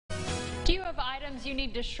Do you have items you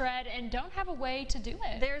need to shred and don't have a way to do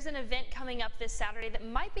it? There's an event coming up this Saturday that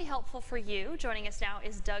might be helpful for you. Joining us now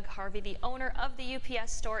is Doug Harvey, the owner of the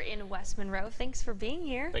UPS store in West Monroe. Thanks for being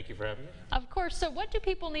here. Thank you for having me. Of course. So what do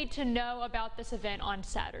people need to know about this event on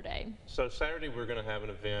Saturday? So Saturday we're going to have an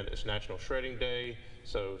event. It's National Shredding Day.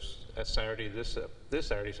 So Saturday, this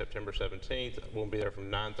Saturday, September 17th, we'll be there from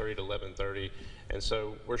 9:30 to 11:30. And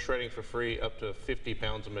so we're shredding for free up to 50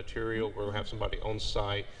 pounds of material. We'll have somebody on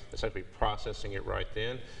site that's actually processing it right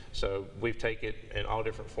then. So we've taken it in all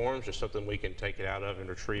different forms, just something we can take it out of and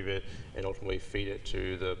retrieve it and ultimately feed it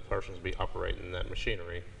to the person to be operating that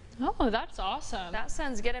machinery. Oh, that's awesome. That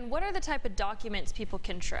sounds good. And what are the type of documents people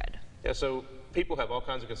can shred? Yeah, so people have all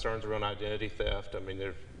kinds of concerns around identity theft. I mean,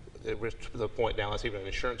 it was to the point now that's even an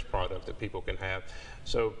insurance product that people can have.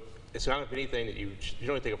 So it's kind of anything that you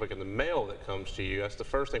don't think of like in the mail that comes to you. That's the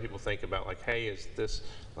first thing people think about, like, hey, is this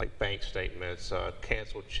like bank statements,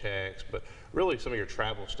 canceled checks, but really some of your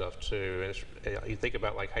travel stuff too. And you think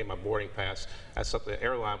about like, hey, my boarding pass, that's something the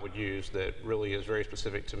airline would use that really is very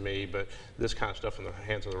specific to me, but this kind of stuff in the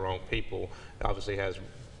hands of the wrong people obviously has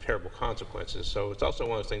terrible consequences. So it's also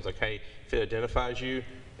one of those things like, hey, if it identifies you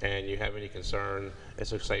and you have any concern,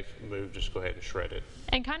 it's a safe move, just go ahead and shred it.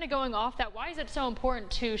 And kind of going off that, why is it so important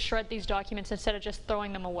to shred these documents instead of just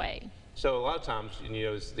throwing them away? So a lot of times, you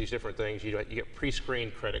know, these different things, you get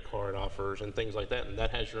pre-screened credit card offers and things like that, and that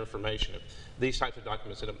has your information. If these types of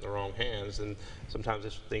documents end up in the wrong hands, then sometimes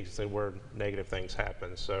it's things where negative things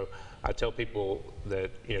happen. So I tell people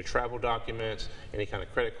that, you know, travel documents, any kind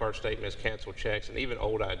of credit card statements, canceled checks, and even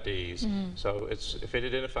old IDs. So if it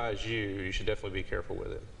identifies you, you should definitely be careful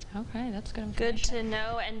with it. Okay, that's good information. Good to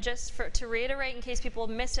know. And just to reiterate, in case people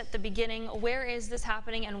missed at the beginning, where is this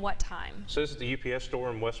happening and what time? So this is the UPS store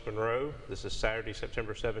in West Monroe. This is Saturday,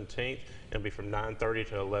 September 17th. It'll be from 9:30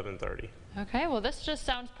 to 11:30. Okay, well this just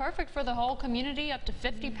sounds perfect for the whole community, up to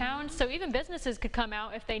 50 pounds. So even businesses could come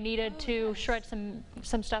out if they needed to shred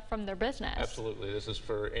some stuff from their business. Absolutely. This is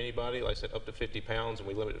for anybody, like I said, up to 50 pounds, and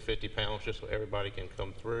we limit it to 50 pounds just so everybody can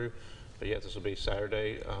come through. But yeah, this will be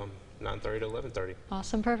Saturday, 9:30 to 11:30.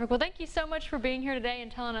 Awesome, perfect. Well, thank you so much for being here today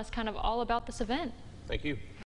and telling us kind of all about this event. Thank you.